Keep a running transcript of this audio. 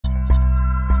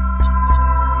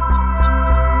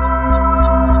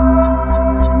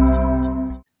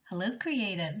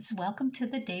Creatives, welcome to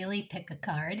the daily pick a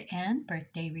card and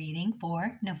birthday reading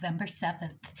for November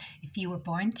 7th. If you were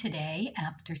born today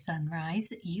after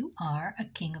sunrise, you are a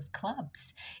King of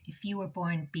Clubs. If you were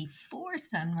born before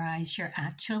sunrise, you're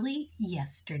actually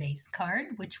yesterday's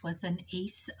card, which was an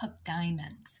Ace of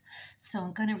Diamonds. So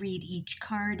I'm going to read each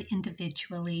card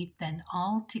individually, then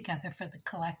all together for the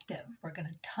collective. We're going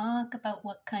to talk about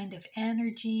what kind of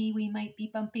energy we might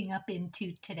be bumping up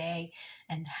into today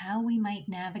and how we might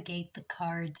navigate the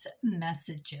card's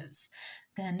messages.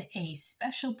 Then a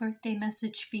special birthday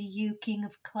message for you, King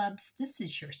of Clubs. This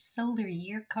is your solar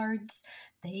year cards.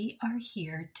 They are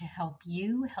here to help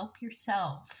you help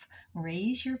yourself,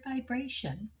 raise your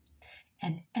vibration,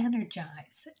 and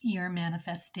energize your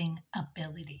manifesting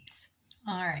abilities.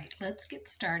 All right, let's get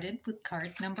started with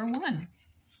card number 1.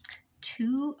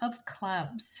 2 of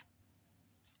Clubs.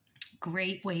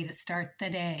 Great way to start the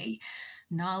day.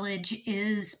 Knowledge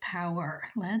is power.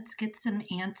 Let's get some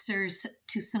answers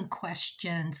to some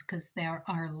questions because there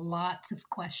are lots of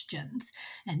questions.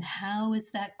 And how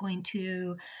is that going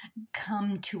to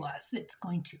come to us? It's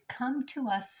going to come to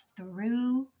us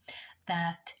through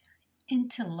that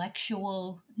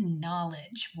intellectual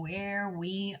knowledge where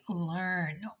we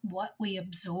learn what we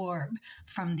absorb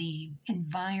from the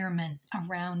environment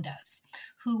around us,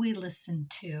 who we listen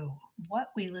to,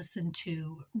 what we listen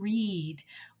to, read,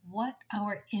 what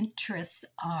our interests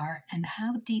are, and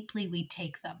how deeply we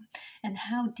take them, and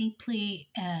how deeply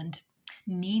and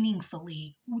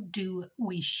meaningfully do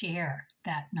we share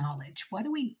that knowledge? What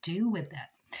do we do with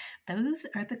it? Those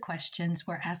are the questions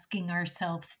we're asking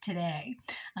ourselves today.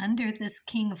 Under this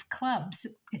King of Clubs,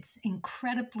 it's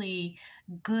incredibly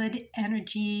good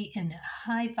energy and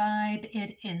high vibe.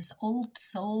 It is old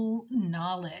soul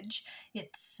knowledge.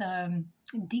 It's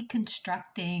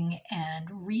deconstructing and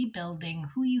rebuilding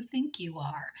who you think you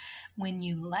are when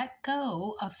you let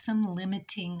go of some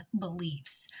limiting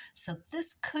beliefs. So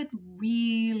this could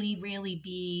really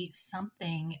be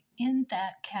something in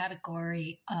that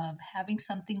category of having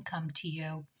something come to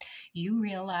you, you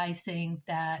realizing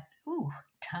that,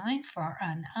 time for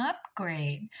an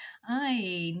upgrade. I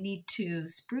need to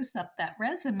spruce up that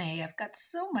resume. I've got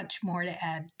so much more to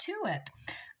add to it.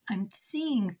 I'm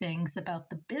seeing things about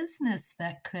the business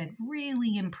that could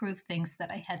really improve things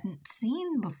that I hadn't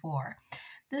seen before.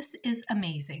 This is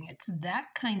amazing. It's that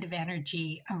kind of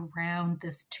energy around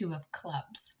this 2 of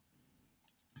Clubs.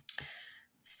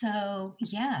 So,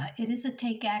 yeah, it is a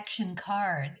take action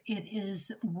card. It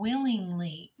is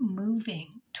willingly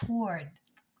moving toward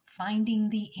finding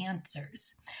the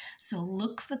answers. So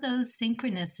look for those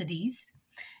synchronicities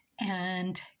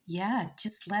and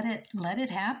just let it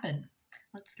happen.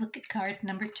 Let's look at card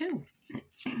number 2.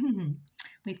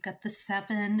 We've got the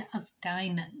 7 of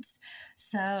Diamonds.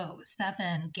 So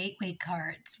 7 gateway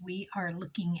cards. We are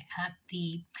looking at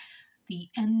the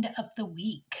end of the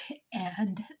week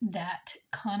and that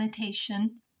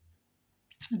connotation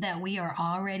that we are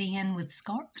already in with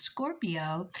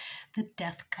Scorpio, the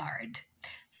Death card.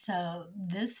 So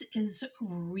this is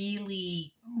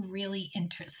really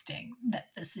interesting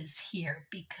that this is here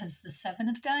because the 7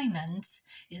 of Diamonds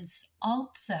is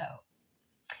also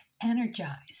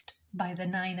energized by the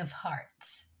 9 of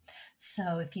Hearts.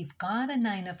 So if you've got a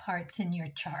 9 of Hearts in your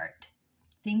chart,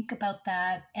 think about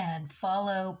that and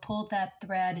pull that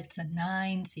thread. It's a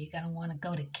 9, so you're going to want to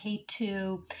go to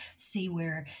K2, see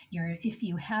where if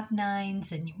you have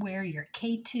 9s and where your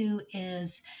K2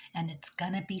 is, and it's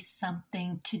going to be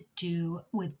something to do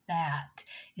with that.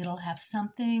 It'll have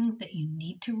something that you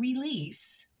need to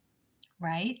release,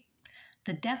 right?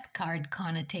 The Death card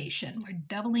connotation, we're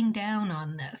doubling down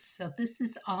on this. So this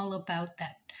is all about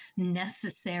that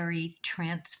necessary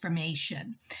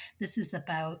transformation. This is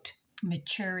about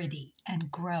maturity and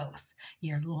growth.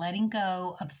 You're letting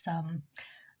go of something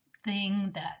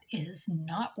that is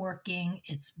not working.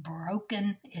 It's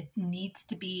broken. It needs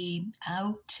to be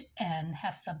out and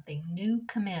have something new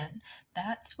come in.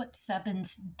 That's what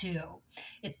 7s do.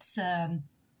 It's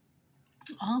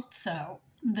also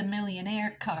the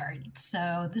Millionaire card.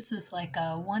 So this is like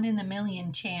a 1 in a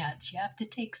million chance. You have to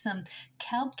take some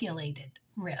calculated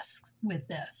risks with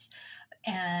this.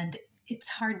 And it's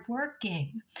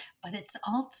hardworking, but it's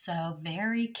also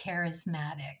very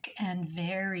charismatic and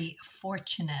very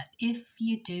fortunate if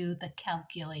you do the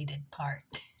calculated part.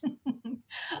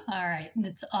 All right, and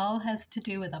it all has to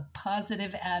do with a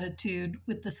positive attitude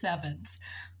with the 7s.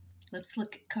 Let's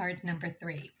look at card number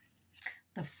 3.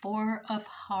 The Four of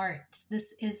Hearts.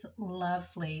 This is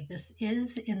lovely. This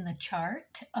is in the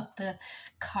chart of the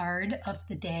card of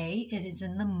the day. It is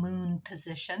in the moon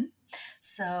position.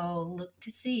 So look to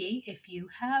see if you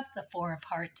have the Four of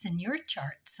Hearts in your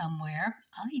chart somewhere.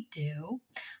 I do.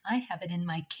 I have it in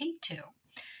my K2.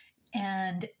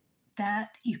 And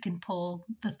that you can pull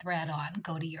the thread on.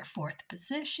 Go to your fourth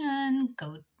position,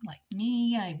 go like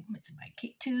me, it's my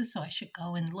K2, so I should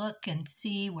go and look and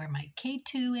see where my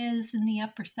K2 is in the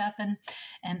upper seven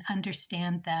and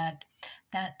understand that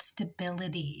that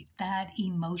stability, that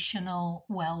emotional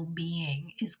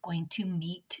well-being is going to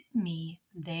meet me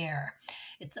there.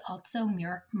 It's also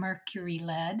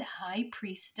Mercury-led High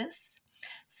Priestess.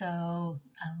 So a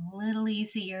little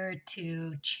easier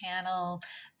to channel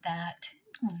that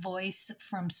voice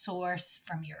from source,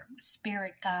 from your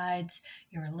spirit guides.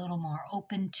 You're a little more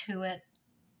open to it,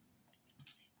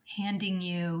 handing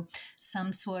you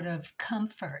some sort of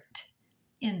comfort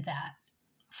in that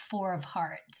Four of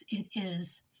Hearts. It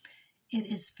is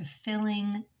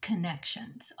fulfilling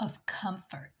connections of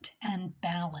comfort and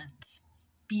balance.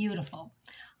 Beautiful.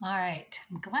 All right,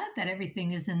 I'm glad that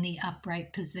everything is in the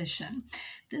upright position.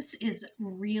 This is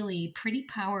really pretty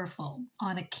powerful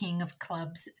on a King of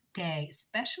Clubs day,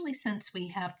 especially since we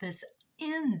have this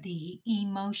in the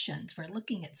emotions. We're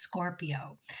looking at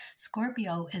Scorpio.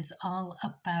 Scorpio is all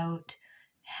about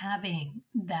having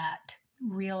that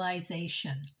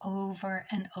realization over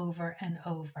and over and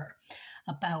over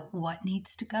about what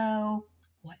needs to go,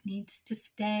 what needs to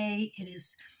stay. It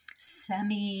is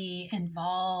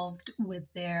semi-involved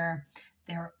with their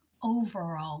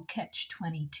overall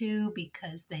catch-22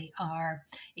 because they are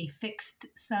a fixed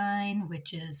sign,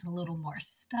 which is a little more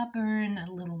stubborn,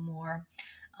 a little more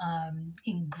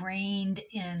ingrained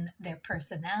in their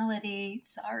personality.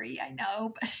 Sorry, I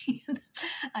know, but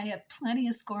I have plenty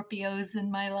of Scorpios in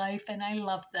my life and I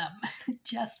love them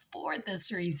just for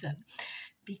this reason,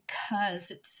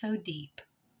 because it's so deep.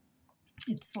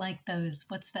 It's like those,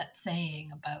 what's that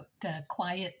saying about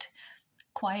quiet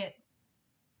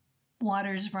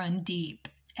waters run deep?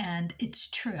 And it's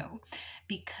true,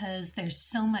 because there's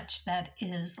so much that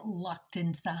is locked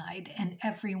inside, and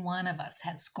every one of us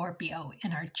has Scorpio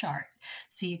in our chart.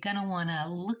 So you're going to want to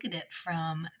look at it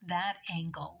from that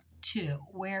angle too.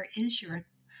 Where is your,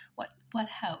 what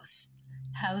houses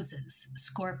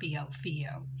Scorpio for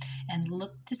you? And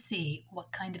look to see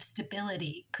what kind of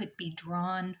stability could be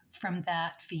drawn from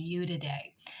that for you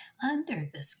today under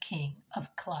this King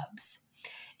of Clubs.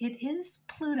 It is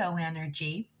Pluto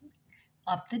energy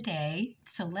of the day,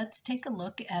 so let's take a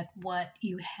look at what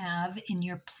you have in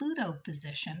your Pluto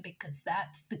position, because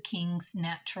that's the King's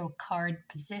natural card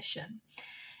position.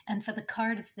 And for the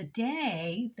card of the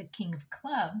day, the King of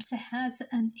Clubs has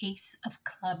an Ace of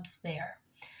Clubs there.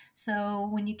 So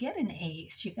when you get an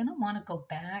ace, you're going to want to go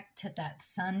back to that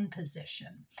Sun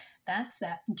position. That's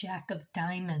that Jack of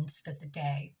Diamonds for the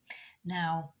day.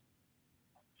 Now,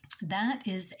 that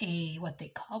is what they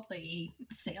call the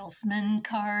salesman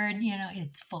card. You know,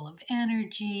 it's full of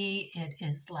energy. It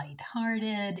is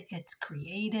lighthearted. It's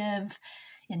creative,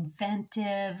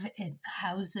 inventive. It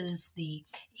houses the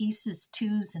aces,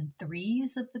 twos, and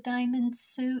threes of the diamond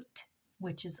suit,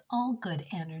 which is all good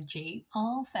energy,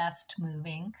 all fast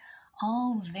moving,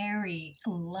 all very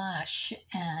lush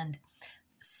and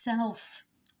self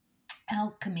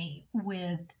alchemy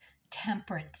with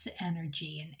temperance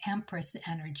energy and empress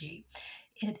energy.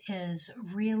 It is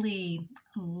really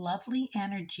lovely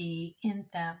energy in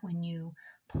that when you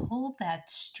pull that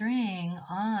string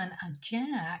on a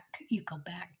jack, you go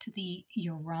back to the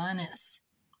Uranus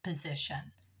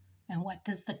position. And what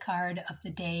does the card of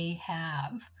the day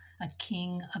have? A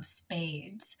King of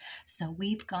Spades. So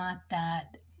we've got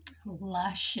that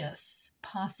luscious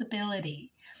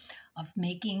possibility of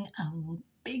making a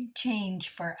big change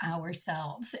for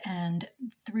ourselves, and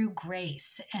through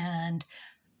grace and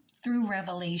through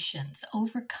revelations,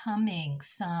 overcoming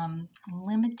some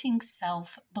limiting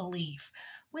self-belief,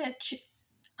 which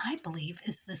I believe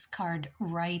is this card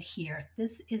right here.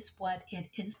 This is what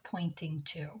it is pointing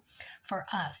to for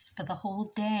us for the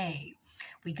whole day.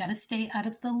 We got to stay out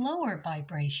of the lower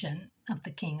vibration of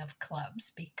the King of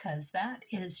Clubs, because that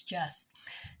is just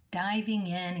diving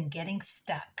in and getting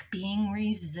stuck, being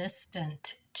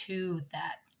resistant to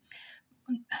that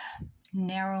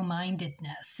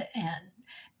narrow-mindedness and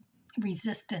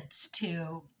resistance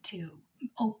to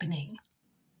opening,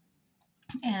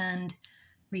 and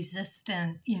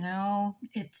resistant,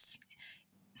 it's,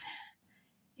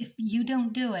 if you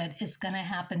don't do it, it's going to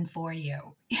happen for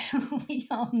you. We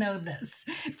all know this.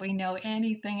 If we know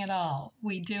anything at all,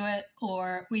 we do it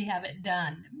or we have it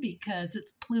done, because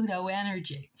it's Pluto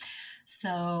energy.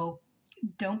 So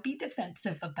don't be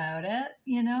defensive about it.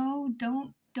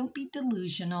 Don't be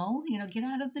delusional. Get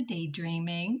out of the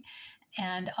daydreaming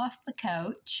and off the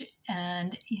couch.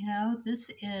 And,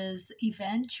 this is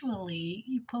eventually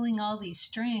you pulling all these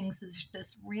strings. There's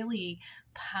this really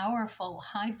powerful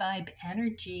high vibe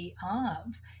energy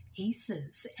of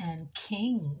aces and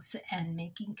kings and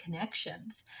making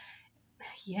connections.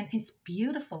 Yeah, it's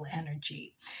beautiful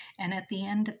energy. And at the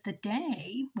end of the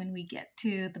day, when we get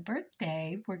to the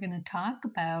birthday, we're going to talk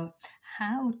about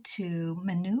how to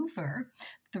maneuver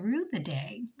through the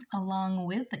day along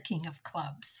with the King of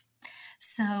Clubs.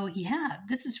 So, yeah,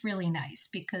 this is really nice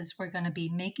because we're going to be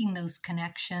making those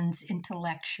connections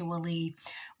intellectually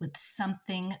with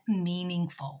something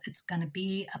meaningful. It's going to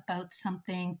be about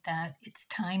something that it's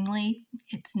timely,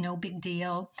 it's no big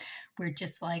deal. We're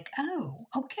just like, oh,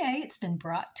 okay, it's been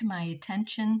brought to my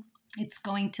attention. It's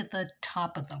going to the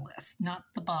top of the list, not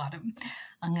the bottom.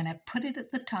 I'm going to put it at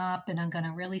the top, and I'm going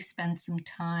to really spend some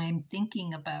time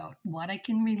thinking about what I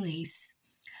can release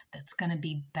that's going to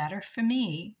be better for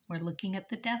me. We're looking at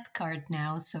the death card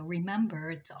now, so remember,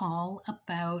 it's all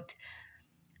about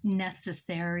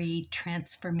necessary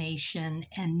transformation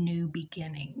and new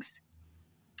beginnings.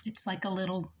 It's like a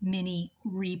little mini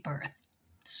rebirth.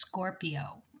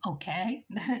 Scorpio, okay?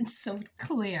 That's so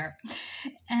clear.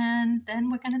 And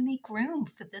then we're going to make room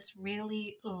for this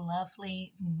really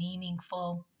lovely,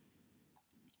 meaningful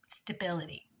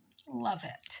stability. Love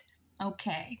it.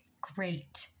 Okay,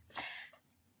 great.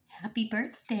 Happy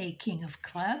birthday, King of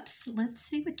Clubs. Let's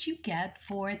see what you get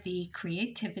for the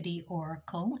Creativity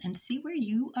Oracle and see where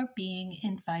you are being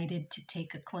invited to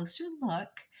take a closer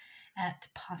look at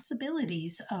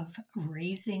possibilities of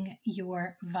raising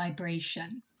your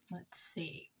vibration. Let's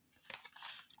see.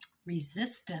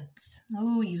 Resistance.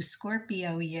 Oh, you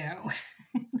Scorpio, you.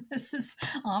 This is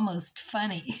almost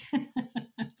funny.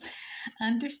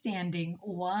 Understanding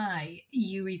why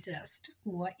you resist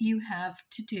what you have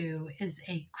to do is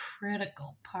a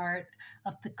critical part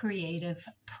of the creative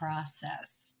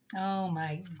process. Oh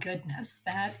my goodness,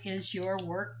 that is your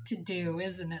work to do,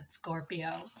 isn't it,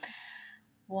 Scorpio?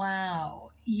 Wow,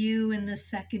 you in the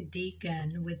second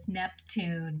deacon with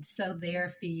Neptune, so there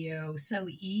for you. So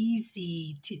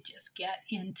easy to just get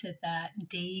into that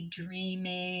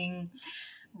daydreaming,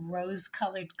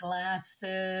 rose-colored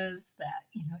glasses, that,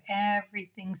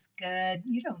 everything's good.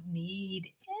 You don't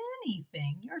need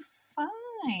anything. You're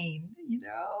fine,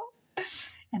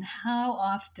 And how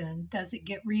often does it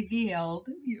get revealed?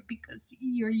 Because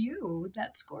you're you,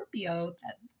 that Scorpio,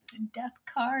 that death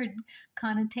card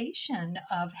connotation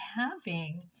of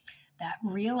having that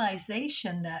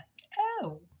realization that,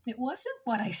 oh, it wasn't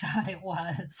what I thought it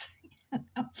was.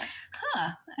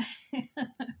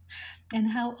 And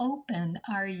how open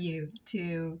are you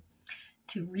to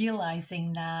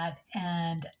realizing that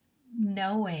and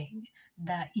knowing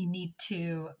that you need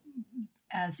to,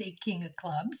 as a King of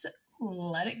Clubs,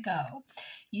 let it go.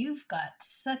 You've got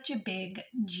such a big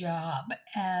job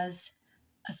as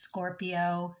a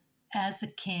Scorpio, as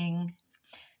a king,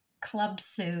 club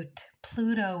suit,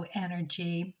 Pluto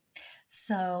energy.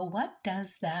 So what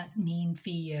does that mean for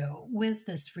you with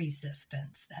this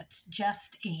resistance? That's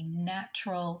just a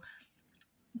natural,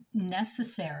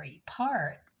 necessary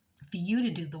part for you to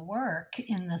do the work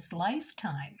in this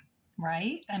lifetime,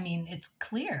 right? I mean, it's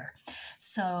clear.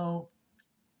 So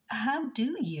how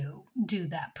do you do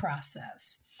that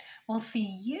process? Well, for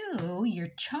you, your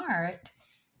chart,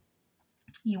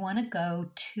 you want to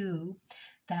go to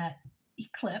that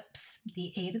eclipse,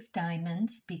 the Eight of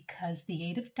Diamonds, because the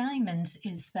Eight of Diamonds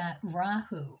is that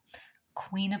Rahu,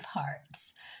 Queen of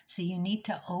Hearts. So you need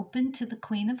to open to the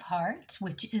Queen of Hearts,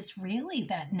 which is really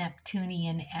that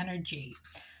Neptunian energy,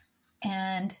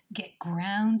 and get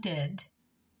grounded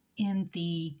in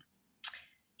the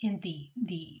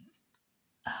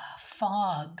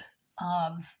fog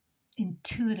of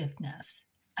intuitiveness.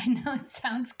 I know it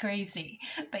sounds crazy,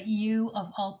 but you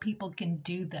of all people can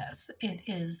do this. It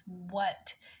is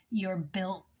what you're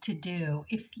built to do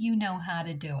if you know how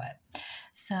to do it.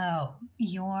 So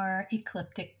your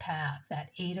ecliptic path,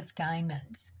 that Eight of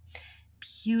Diamonds,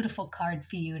 beautiful card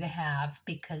for you to have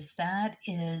because that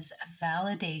is a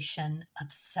validation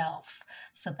of self.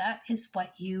 So that is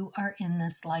what you are in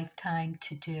this lifetime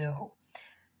to do.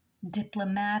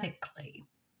 Diplomatically,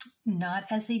 not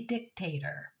as a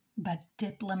dictator, but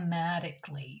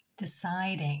diplomatically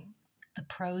deciding the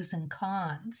pros and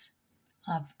cons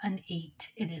of an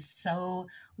 8. It is so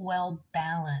well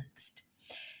balanced.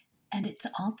 And it's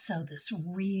also this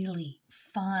really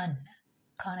fun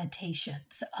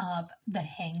connotations of the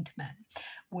Hanged Man,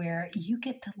 where you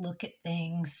get to look at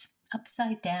things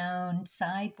upside down,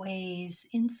 sideways,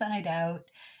 inside out,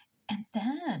 And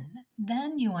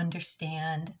then you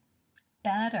understand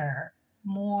better,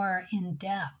 more in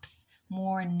depth,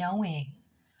 more knowing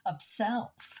of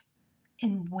self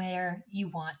and where you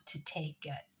want to take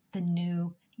it. The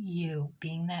new you,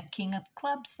 being that King of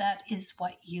Clubs, that is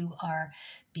what you are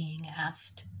being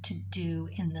asked to do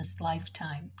in this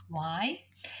lifetime. Why?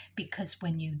 Because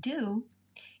when you do,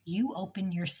 you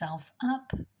open yourself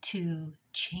up to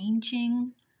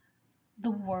changing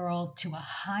the world to a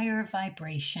higher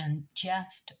vibration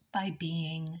just by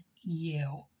being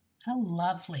you. How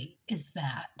lovely is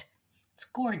that? It's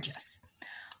gorgeous.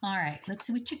 All right, let's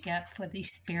see what you get for the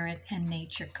Spirit and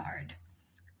Nature card.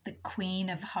 The Queen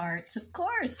of Hearts, of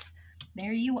course.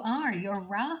 There you are, your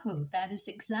Rahu. That is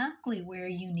exactly where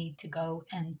you need to go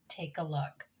and take a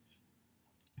look.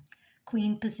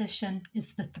 Queen position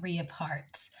is the Three of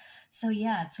Hearts. So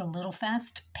yeah, it's a little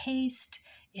fast-paced.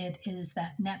 It is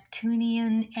that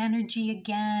Neptunian energy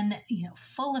again,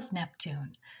 full of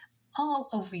Neptune all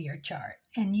over your chart.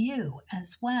 And you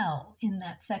as well in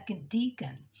that second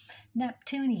decan,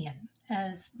 Neptunian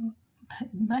as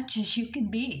much as you can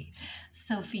be.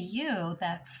 So for you,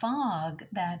 that fog,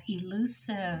 that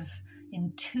elusive,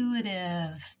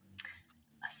 intuitive,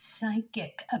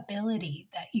 psychic ability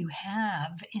that you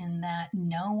have in that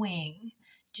knowing,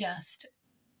 just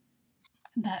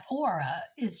that aura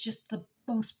is just the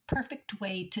most perfect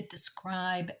way to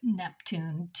describe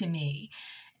Neptune to me.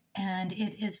 And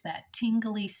it is that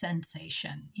tingly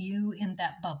sensation, you in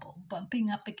that bubble, bumping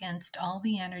up against all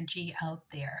the energy out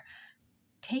there,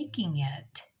 taking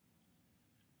it,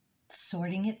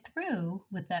 sorting it through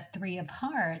with that Three of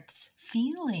Hearts,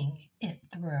 feeling it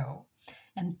through.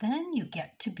 And then you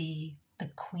get to be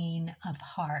the Queen of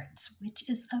Hearts, which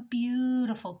is a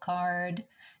beautiful card,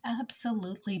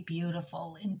 absolutely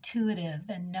beautiful, intuitive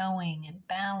and knowing and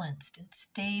balanced and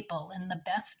stable in the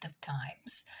best of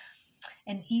times.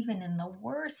 And even in the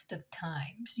worst of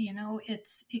times,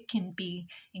 it can be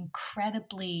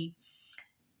incredibly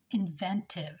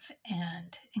inventive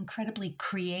and incredibly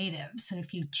creative. So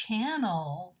if you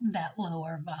channel that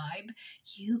lower vibe,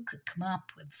 you could come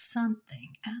up with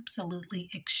something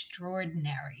absolutely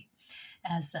extraordinary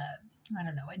as a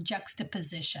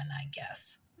juxtaposition, I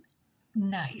guess.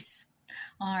 Nice.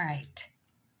 All right.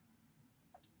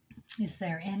 Is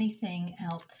there anything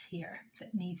else here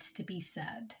that needs to be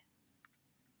said?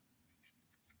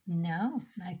 No,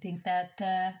 I think that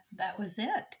that was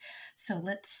it. So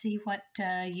let's see what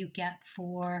you get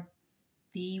for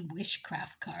the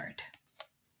Wishcraft card.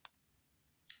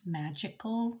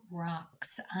 Magical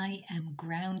rocks. I am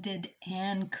grounded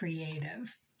and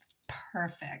creative.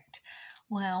 Perfect.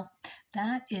 Well,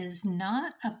 that is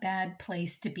not a bad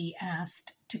place to be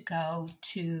asked to go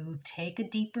to take a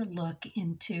deeper look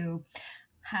into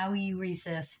how you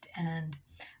resist and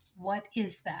what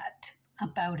is that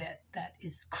about it that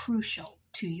is crucial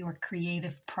to your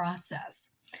creative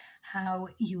process. How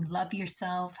you love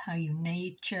yourself, how you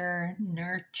nurture,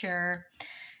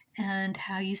 and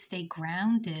how you stay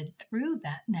grounded through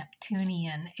that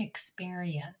Neptunian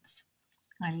experience.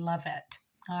 I love it.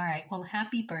 All right, well,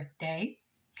 happy birthday.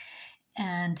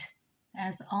 And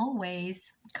as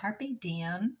always, carpe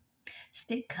diem,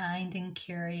 stay kind and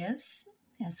curious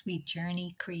as we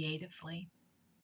journey creatively.